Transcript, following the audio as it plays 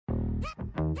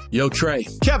Yo, Trey.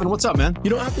 Kevin, what's up, man? You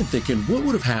know, I've been thinking, what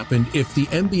would have happened if the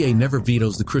NBA never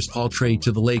vetoes the Chris Paul trade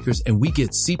to the Lakers and we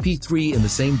get CP3 in the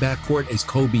same backcourt as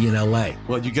Kobe in LA?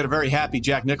 Well, you get a very happy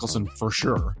Jack Nicholson for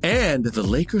sure. And the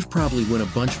Lakers probably win a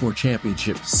bunch more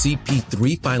championships.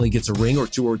 CP3 finally gets a ring or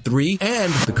two or three,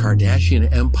 and the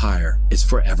Kardashian empire is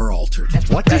forever altered.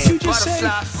 What did you just say?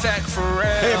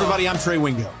 Hey, everybody, I'm Trey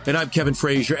Wingo. And I'm Kevin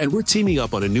Frazier, and we're teaming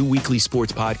up on a new weekly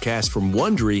sports podcast from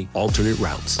Wondery, Alternate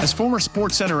Routes. As former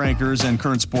Sports Center anchors and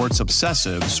current sports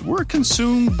obsessives, we're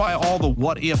consumed by all the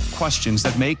what-if questions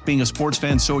that make being a sports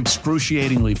fan so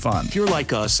excruciatingly fun. If you're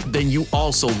like us, then you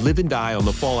also live and die on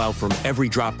the fallout from every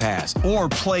drop pass. Or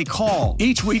play call.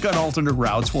 Each week on Alternate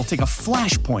Routes, we'll take a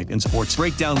flashpoint in sports,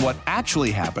 break down what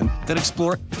actually happened, then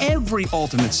explore every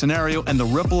alternate scenario and the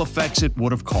ripple effects it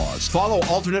would have caused. Follow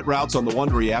Alternate Routes on the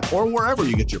Wondery app or wherever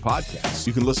you get your podcasts.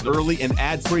 You can listen early and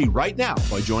ad-free right now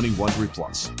by joining Wondery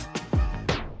Plus.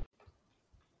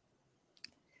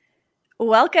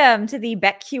 Welcome to the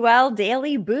BetQL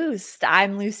Daily Boost.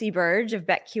 I'm Lucy Burge of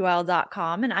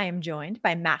BetQL.com, and I am joined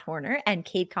by Matt Horner and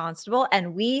Kate Constable,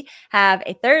 and we have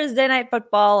a Thursday Night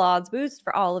Football odds boost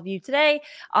for all of you today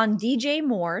on DJ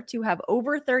Moore to have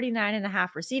over 39.5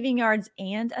 receiving yards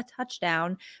and a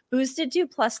touchdown, boosted to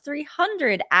plus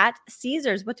 300 at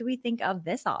Caesars. What do we think of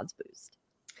this odds boost?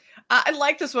 I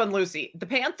like this one, Lucy. The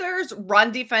Panthers'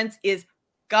 run defense is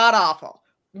god-awful.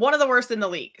 One of the worst in the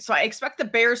league. So I expect the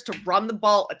Bears to run the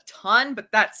ball a ton, but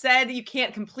that said, you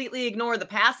can't completely ignore the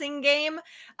passing game.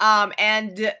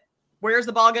 And where's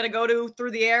the ball going to go to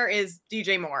through the air is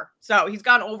DJ Moore. So he's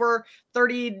gone over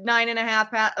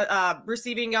 39.5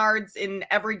 receiving yards in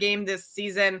every game this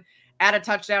season. Add a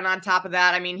touchdown on top of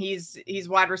that. I mean, he's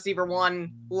wide receiver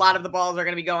one. A lot of the balls are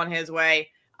going to be going his way.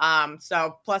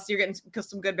 So plus you're getting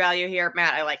some good value here.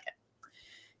 Matt, I like it.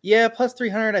 Yeah, plus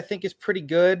 300 I think is pretty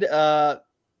good.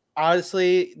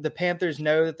 Honestly, the Panthers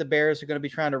know that the Bears are going to be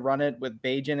trying to run it with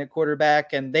Bajan at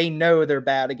quarterback, and they know they're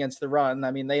bad against the run.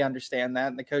 I mean, they understand that,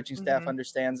 and the coaching staff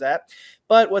understands that.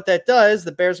 But what that does,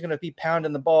 the Bears are going to be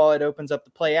pounding the ball. It opens up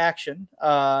the play action,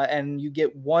 and you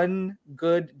get one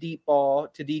good deep ball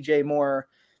to DJ Moore.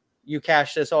 You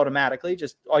cash this automatically.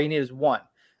 Just all you need is one.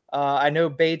 I know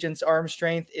Bajan's arm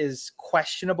strength is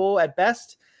questionable at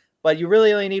best, but you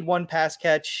really only need one pass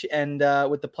catch, and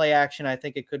with the play action, I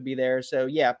think it could be there. So,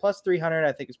 yeah, plus 300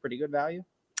 I think is pretty good value.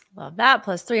 Love that.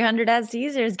 Plus 300 at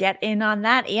Caesars. Get in on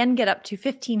that and get up to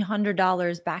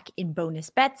 $1,500 back in bonus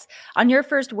bets on your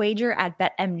first wager at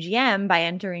BetMGM by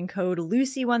entering code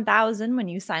Lucy1000 when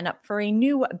you sign up for a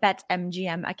new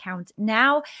BetMGM account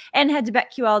now. And head to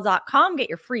BetQL.com, get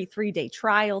your free 3-day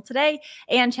trial today,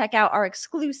 and check out our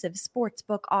exclusive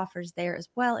sportsbook offers there as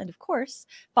well. And of course,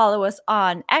 follow us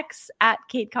on X at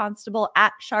Kate Constable,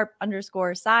 at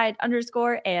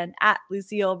 @sharp_side_, and at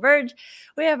Lucille Verge.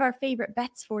 We have our favorite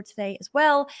bets for today as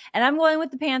well, and I'm going with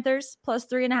the Panthers plus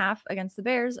 3.5 against the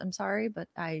Bears. I'm sorry, but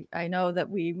I know that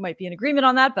we might be in agreement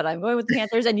on that, but I'm going with the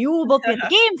Panthers, and you will both be at the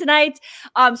game tonight.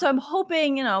 So I'm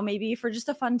hoping, maybe for just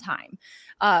a fun time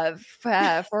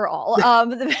for all.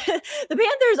 The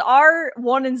Panthers are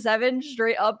 1-7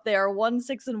 straight up. They are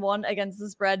 1-6-1 against the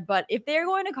spread, but if they're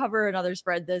going to cover another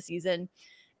spread this season,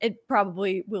 it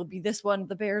probably will be this one.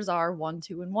 The Bears are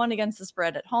 1-2-1 against the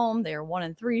spread at home. They are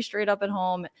 1-3 straight up at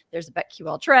home. There's a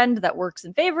BetQL trend that works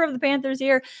in favor of the Panthers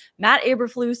here. Matt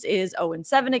Eberflus is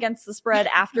 0-7 against the spread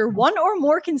after one or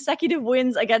more consecutive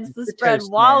wins against the spread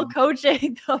while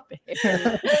coaching the Bears. So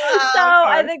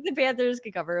I think the Panthers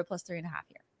could cover a plus 3.5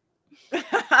 here.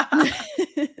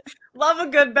 Love a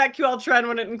good BetQL trend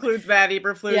when it includes Matt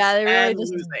Eberflus. Yeah, they really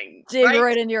just dig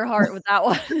right into your heart with that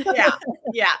one.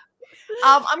 Yeah.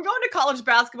 I'm going to college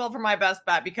basketball for my best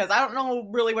bet because I don't know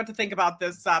really what to think about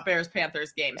this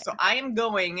Bears-Panthers game. So I am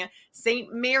going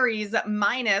St. Mary's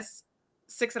minus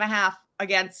 6.5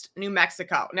 against New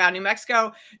Mexico. Now, New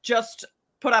Mexico just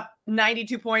put up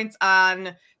 92 points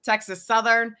on Texas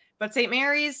Southern, but St.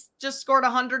 Mary's just scored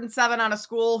 107 on a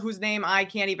school whose name I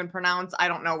can't even pronounce. I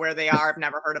don't know where they are. I've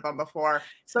never heard of them before.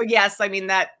 So yes, I mean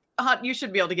that you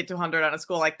should be able to get to 100 on a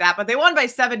school like that, but they won by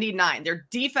 79. Their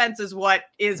defense is what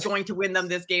is going to win them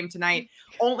this game tonight.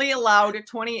 Only allowed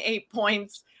 28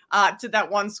 points to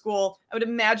that one school. I would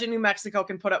imagine New Mexico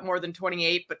can put up more than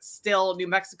 28, but still New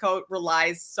Mexico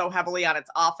relies so heavily on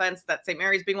its offense that St.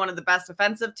 Mary's being one of the best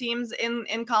offensive teams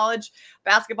in college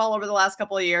basketball over the last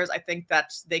couple of years. I think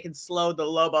that they can slow the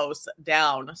Lobos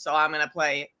down. So I'm going to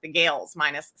play the Gales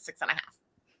minus 6.5.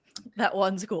 That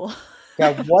one school.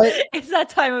 Yeah, what? It's that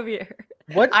time of year.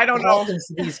 What I don't know. happens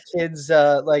to these kids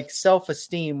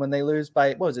self-esteem when they lose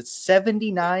by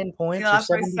 79 points?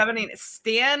 Or 70?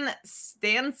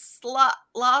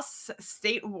 Stanislaus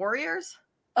State Warriors.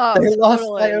 Oh, They lost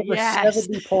totally. by over Yes.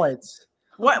 70 points.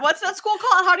 What's that school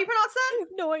called? How do you pronounce I that?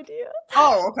 have no idea.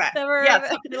 Oh, okay. Never. Yeah,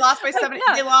 so they lost by 70.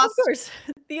 Yeah, They lost of course.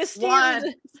 The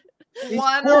esteemed. These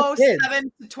poor kids.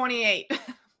 107 to 28.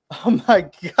 Oh my God.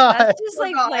 That's just Oh,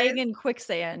 like guys. playing in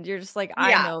quicksand. You're just like, I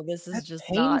Yeah, know this is that's just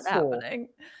not painful. happening.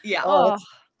 Yeah. Oh,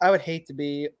 I would hate to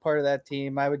be part of that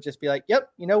team. I would just be like, yep,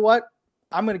 you know what?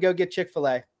 I'm going to go get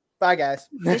Chick-fil-A. Bye, guys.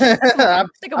 I'm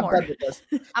Sycamore. done with this.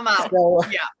 I'm out. So,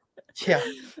 Yeah.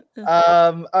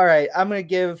 all right. I'm going to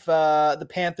give the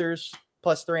Panthers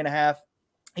plus 3.5.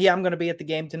 Yeah, I'm going to be at the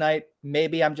game tonight.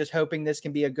 Maybe I'm just hoping this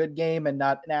can be a good game and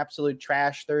not an absolute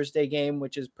trash Thursday game,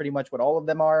 which is pretty much what all of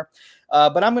them are.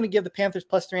 But I'm going to give the Panthers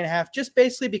plus 3.5 just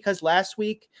basically because last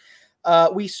week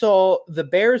we saw the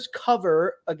Bears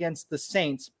cover against the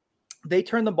Saints. They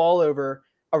turned the ball over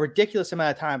a ridiculous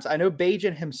amount of times. I know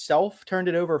Bajan himself turned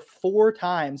it over 4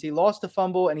 times. He lost a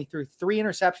fumble and he threw 3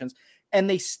 interceptions, and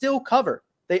they still covered.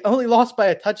 They only lost by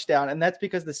a touchdown, and that's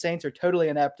because the Saints are totally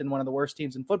inept and one of the worst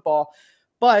teams in football.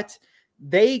 But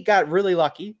they got really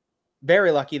lucky,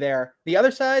 very lucky there. The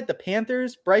other side, the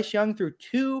Panthers, Bryce Young threw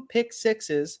 2 pick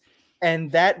sixes,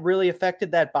 and that really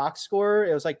affected that box score.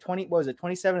 It was like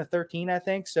 27-13, I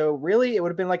think. So really, it would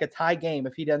have been like a tie game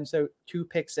if he done so 2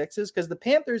 pick sixes, because the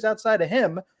Panthers outside of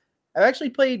him have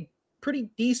actually played pretty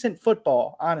decent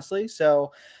football, honestly.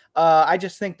 So I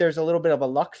just think there's a little bit of a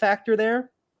luck factor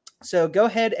there. So go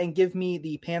ahead and give me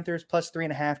the Panthers plus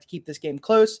 3.5 to keep this game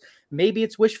close. Maybe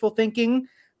it's wishful thinking,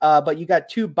 but you got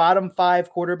 2 bottom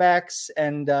 5 quarterbacks,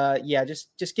 and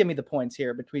just give me the points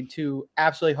here between 2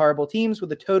 absolutely horrible teams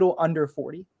with a total under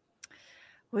 40.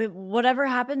 Whatever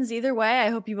happens, either way, I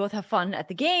hope you both have fun at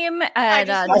the game. I And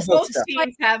just hope both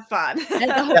teams have fun.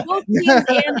 and both teams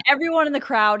and everyone in the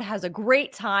crowd has a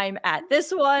great time at this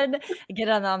one. Get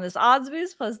on this odds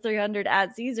boost plus 300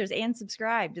 at Caesars and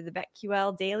subscribe to the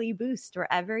BetQL Daily Boost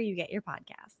wherever you get your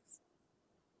podcasts.